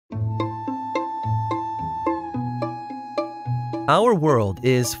Our world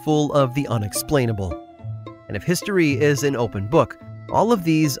is full of the unexplainable. And if history is an open book, all of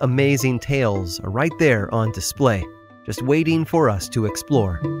these amazing tales are right there on display, just waiting for us to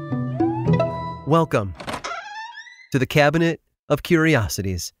explore. Welcome to the Cabinet of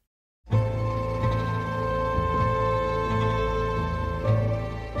Curiosities.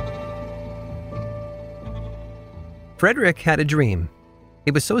 Frederick had a dream.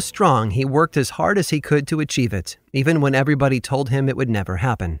 It was so strong he worked as hard as he could to achieve it, even when everybody told him it would never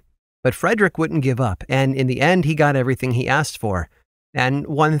happen. But Frederick wouldn't give up, and in the end he got everything he asked for, and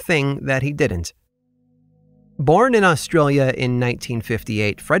one thing that he didn't. Born in Australia in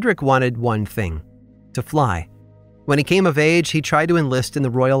 1958, Frederick wanted one thing: to fly. When he came of age, he tried to enlist in the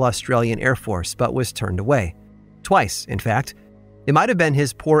Royal Australian Air Force, but was turned away. Twice, in fact. It might have been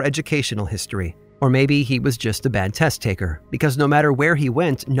his poor educational history. Or maybe he was just a bad test taker, because no matter where he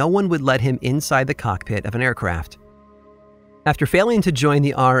went, no one would let him inside the cockpit of an aircraft. After failing to join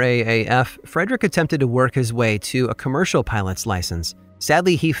the RAAF, Frederick attempted to work his way to a commercial pilot's license.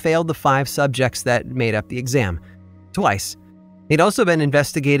 Sadly, he failed the 5 subjects that made up the exam. Twice. He'd also been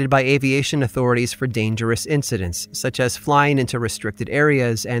investigated by aviation authorities for dangerous incidents, such as flying into restricted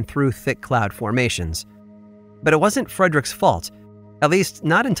areas and through thick cloud formations. But it wasn't Frederick's fault, at least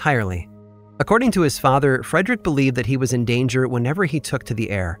not entirely. According to his father, Frederick believed that he was in danger whenever he took to the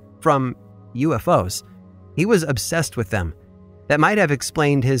air, from UFOs. He was obsessed with them. That might have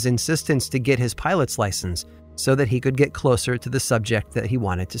explained his insistence to get his pilot's license, so that he could get closer to the subject that he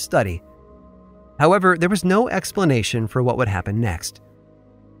wanted to study. However, there was no explanation for what would happen next.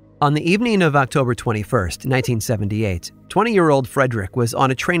 On the evening of October 21st, 1978, 20-year-old Frederick was on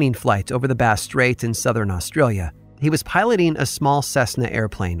a training flight over the Bass Strait in southern Australia. He was piloting a small Cessna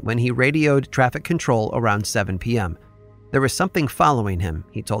airplane when he radioed traffic control around 7 p.m. There was something following him,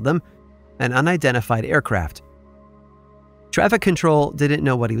 he told them, an unidentified aircraft. Traffic control didn't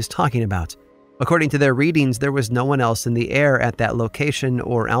know what he was talking about. According to their readings, there was no one else in the air at that location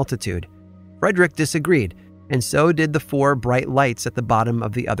or altitude. Frederick disagreed, and so did the 4 bright lights at the bottom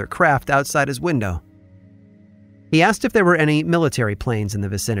of the other craft outside his window. He asked if there were any military planes in the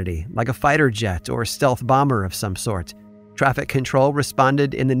vicinity, like a fighter jet or stealth bomber of some sort. Traffic control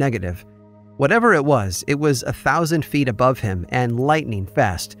responded in the negative. Whatever it was 1,000 feet above him and lightning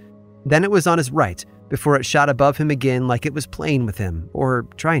fast. Then it was on his right, before it shot above him again like it was playing with him or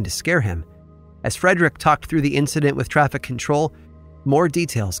trying to scare him. As Frederick talked through the incident with traffic control, more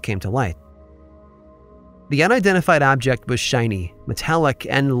details came to light. The unidentified object was shiny, metallic,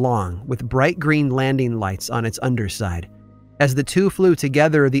 and long, with bright green landing lights on its underside. As the two flew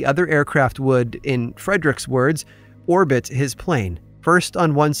together, the other aircraft would, in Frederick's words, orbit his plane, first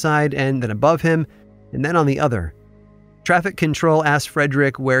on one side and then above him, and then on the other. Traffic control asked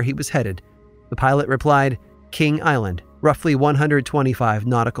Frederick where he was headed. The pilot replied, King Island, roughly 125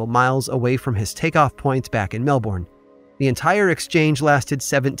 nautical miles away from his takeoff point back in Melbourne. The entire exchange lasted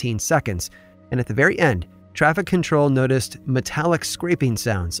 17 seconds, and at the very end, traffic control noticed metallic scraping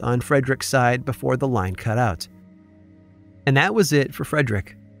sounds on Frederick's side before the line cut out. And that was it for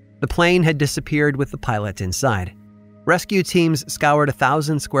Frederick. The plane had disappeared with the pilot inside. Rescue teams scoured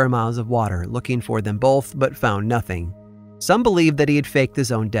 1,000 square miles of water looking for them both, but found nothing. Some believed that he had faked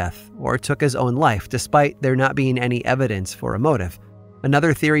his own death or took his own life despite there not being any evidence for a motive.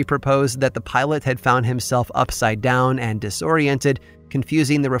 Another theory proposed that the pilot had found himself upside down and disoriented,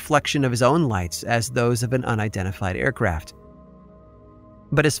 confusing the reflection of his own lights as those of an unidentified aircraft.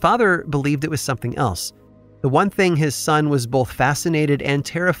 But his father believed it was something else. The one thing his son was both fascinated and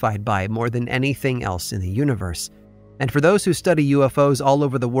terrified by more than anything else in the universe. And for those who study UFOs all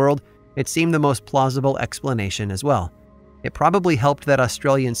over the world, it seemed the most plausible explanation as well. It probably helped that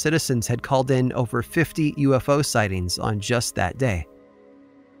Australian citizens had called in over 50 UFO sightings on just that day.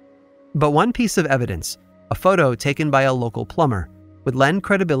 But one piece of evidence, a photo taken by a local plumber, would lend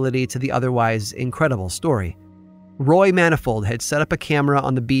credibility to the otherwise incredible story. Roy Manifold had set up a camera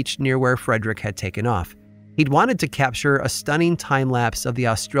on the beach near where Frederick had taken off. He'd wanted to capture a stunning time-lapse of the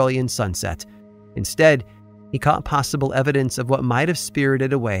Australian sunset. Instead, he caught possible evidence of what might have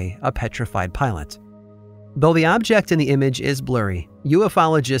spirited away a petrified pilot. Though the object in the image is blurry,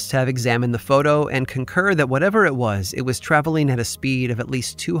 ufologists have examined the photo and concur that whatever it was traveling at a speed of at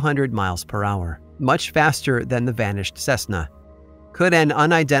least 200 miles per hour, much faster than the vanished Cessna. Could an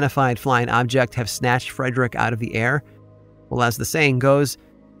unidentified flying object have snatched Frederick out of the air? Well, as the saying goes,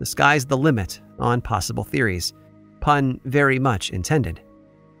 the sky's the limit on possible theories. Pun very much intended.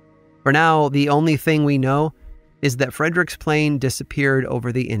 For now, the only thing we know is that Frederick's plane disappeared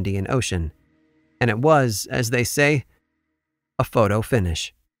over the Indian Ocean. And it was, as they say, a photo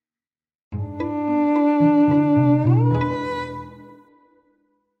finish.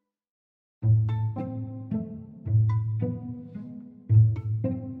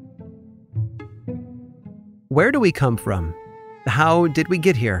 Where do we come from? How did we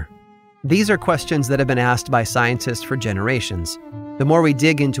get here? These are questions that have been asked by scientists for generations. The more we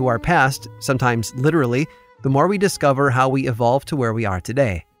dig into our past, sometimes literally, the more we discover how we evolved to where we are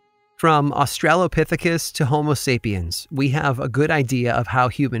today. From Australopithecus to Homo sapiens, we have a good idea of how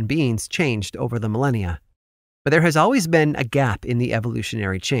human beings changed over the millennia. But there has always been a gap in the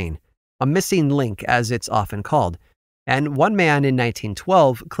evolutionary chain, a missing link as it's often called, and one man in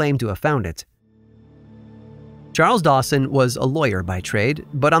 1912 claimed to have found it. Charles Dawson was a lawyer by trade,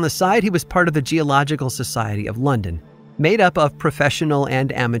 but on the side he was part of the Geological Society of London. Made up of professional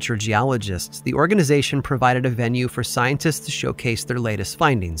and amateur geologists, the organization provided a venue for scientists to showcase their latest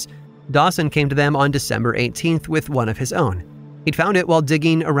findings. Dawson came to them on December 18th with one of his own. He'd found it while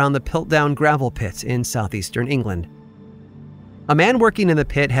digging around the Piltdown gravel pit in southeastern England. A man working in the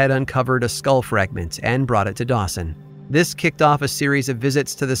pit had uncovered a skull fragment and brought it to Dawson. This kicked off a series of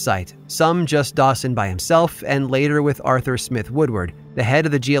visits to the site, some just Dawson by himself, and later with Arthur Smith Woodward, the head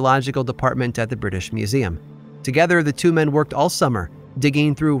of the geological department at the British Museum. Together, the two men worked all summer,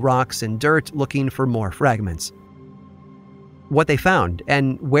 digging through rocks and dirt looking for more fragments. What they found,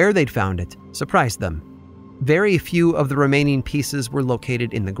 and where they'd found it, surprised them. Very few of the remaining pieces were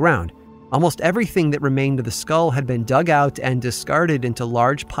located in the ground. Almost everything that remained of the skull had been dug out and discarded into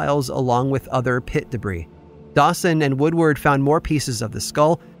large piles along with other pit debris. Dawson and Woodward found more pieces of the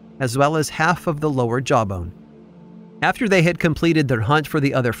skull, as well as half of the lower jawbone. After they had completed their hunt for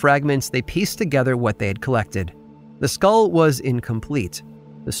the other fragments, they pieced together what they had collected. The skull was incomplete.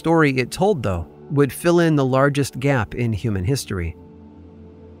 The story it told, though, would fill in the largest gap in human history.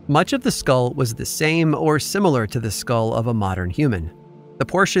 Much of the skull was the same or similar to the skull of a modern human. The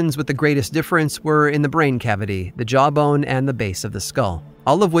portions with the greatest difference were in the brain cavity, the jawbone, and the base of the skull,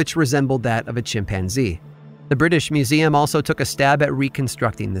 all of which resembled that of a chimpanzee. The British Museum also took a stab at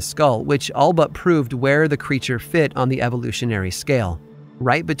reconstructing the skull, which all but proved where the creature fit on the evolutionary scale,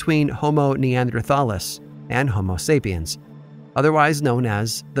 right between Homo neanderthalis and Homo sapiens, otherwise known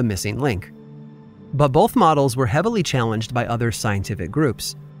as the missing link. But both models were heavily challenged by other scientific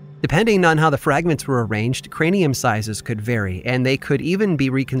groups. Depending on how the fragments were arranged, cranium sizes could vary, and they could even be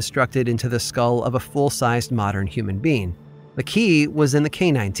reconstructed into the skull of a full-sized modern human being. The key was in the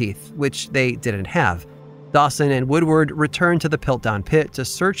canine teeth, which they didn't have. Dawson and Woodward returned to the Piltdown pit to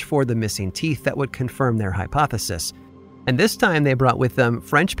search for the missing teeth that would confirm their hypothesis. And this time they brought with them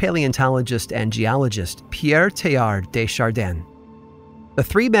French paleontologist and geologist Pierre Teilhard de Chardin. The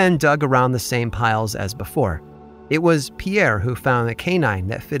three men dug around the same piles as before. It was Pierre who found a canine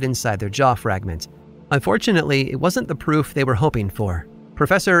that fit inside their jaw fragment. Unfortunately, it wasn't the proof they were hoping for.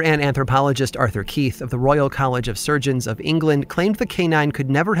 Professor and anthropologist Arthur Keith of the Royal College of Surgeons of England claimed the canine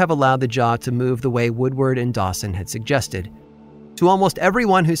could never have allowed the jaw to move the way Woodward and Dawson had suggested. To almost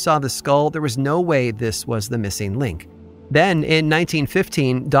everyone who saw the skull, there was no way this was the missing link. Then, in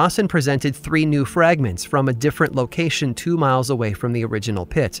 1915, Dawson presented 3 new fragments from a different location 2 miles away from the original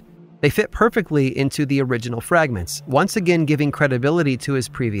pit. They fit perfectly into the original fragments, once again giving credibility to his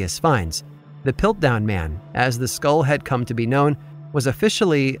previous finds. The Piltdown Man, as the skull had come to be known, was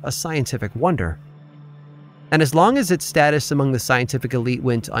officially a scientific wonder. And as long as its status among the scientific elite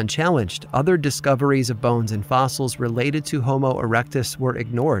went unchallenged, other discoveries of bones and fossils related to Homo erectus were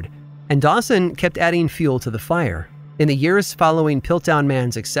ignored, and Dawson kept adding fuel to the fire. In the years following Piltdown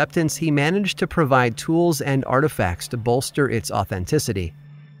Man's acceptance, he managed to provide tools and artifacts to bolster its authenticity.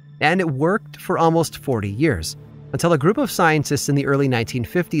 And it worked for almost 40 years, until a group of scientists in the early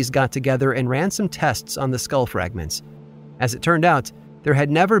 1950s got together and ran some tests on the skull fragments. As it turned out, there had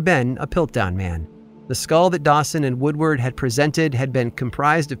never been a Piltdown Man. The skull that Dawson and Woodward had presented had been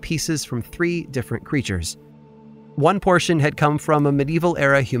comprised of pieces from 3 different creatures. One portion had come from a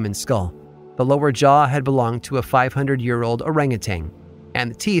medieval-era human skull. The lower jaw had belonged to a 500-year-old orangutan,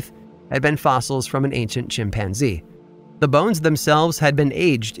 and the teeth had been fossils from an ancient chimpanzee. The bones themselves had been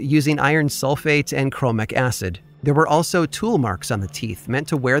aged using iron sulfate and chromic acid. There were also tool marks on the teeth, meant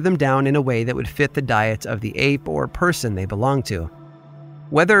to wear them down in a way that would fit the diet of the ape or person they belonged to.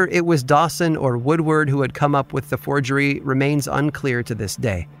 Whether it was Dawson or Woodward who had come up with the forgery remains unclear to this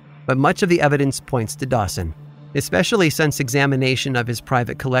day, but much of the evidence points to Dawson, especially since examination of his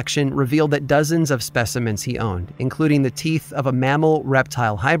private collection revealed that dozens of specimens he owned, including the teeth of a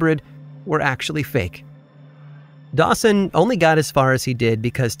mammal-reptile hybrid, were actually fake. Dawson only got as far as he did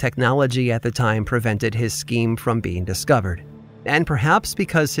because technology at the time prevented his scheme from being discovered, and perhaps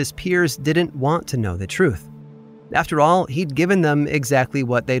because his peers didn't want to know the truth. After all, he'd given them exactly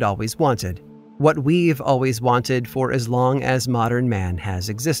what they'd always wanted, what we've always wanted for as long as modern man has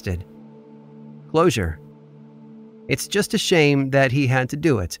existed. Closure. It's just a shame that he had to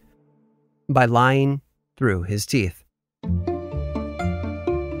do it. By lying through his teeth.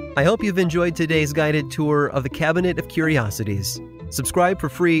 I hope you've enjoyed today's guided tour of the Cabinet of Curiosities. Subscribe for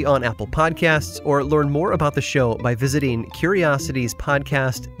free on Apple Podcasts or learn more about the show by visiting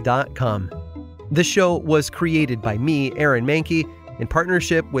curiositiespodcast.com. This show was created by me, Aaron Mahnke, in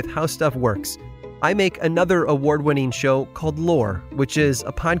partnership with How Stuff Works. I make another award-winning show called Lore, which is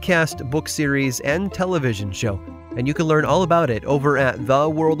a podcast, book series, and television show, and you can learn all about it over at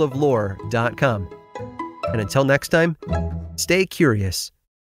theworldoflore.com. And until next time, stay curious.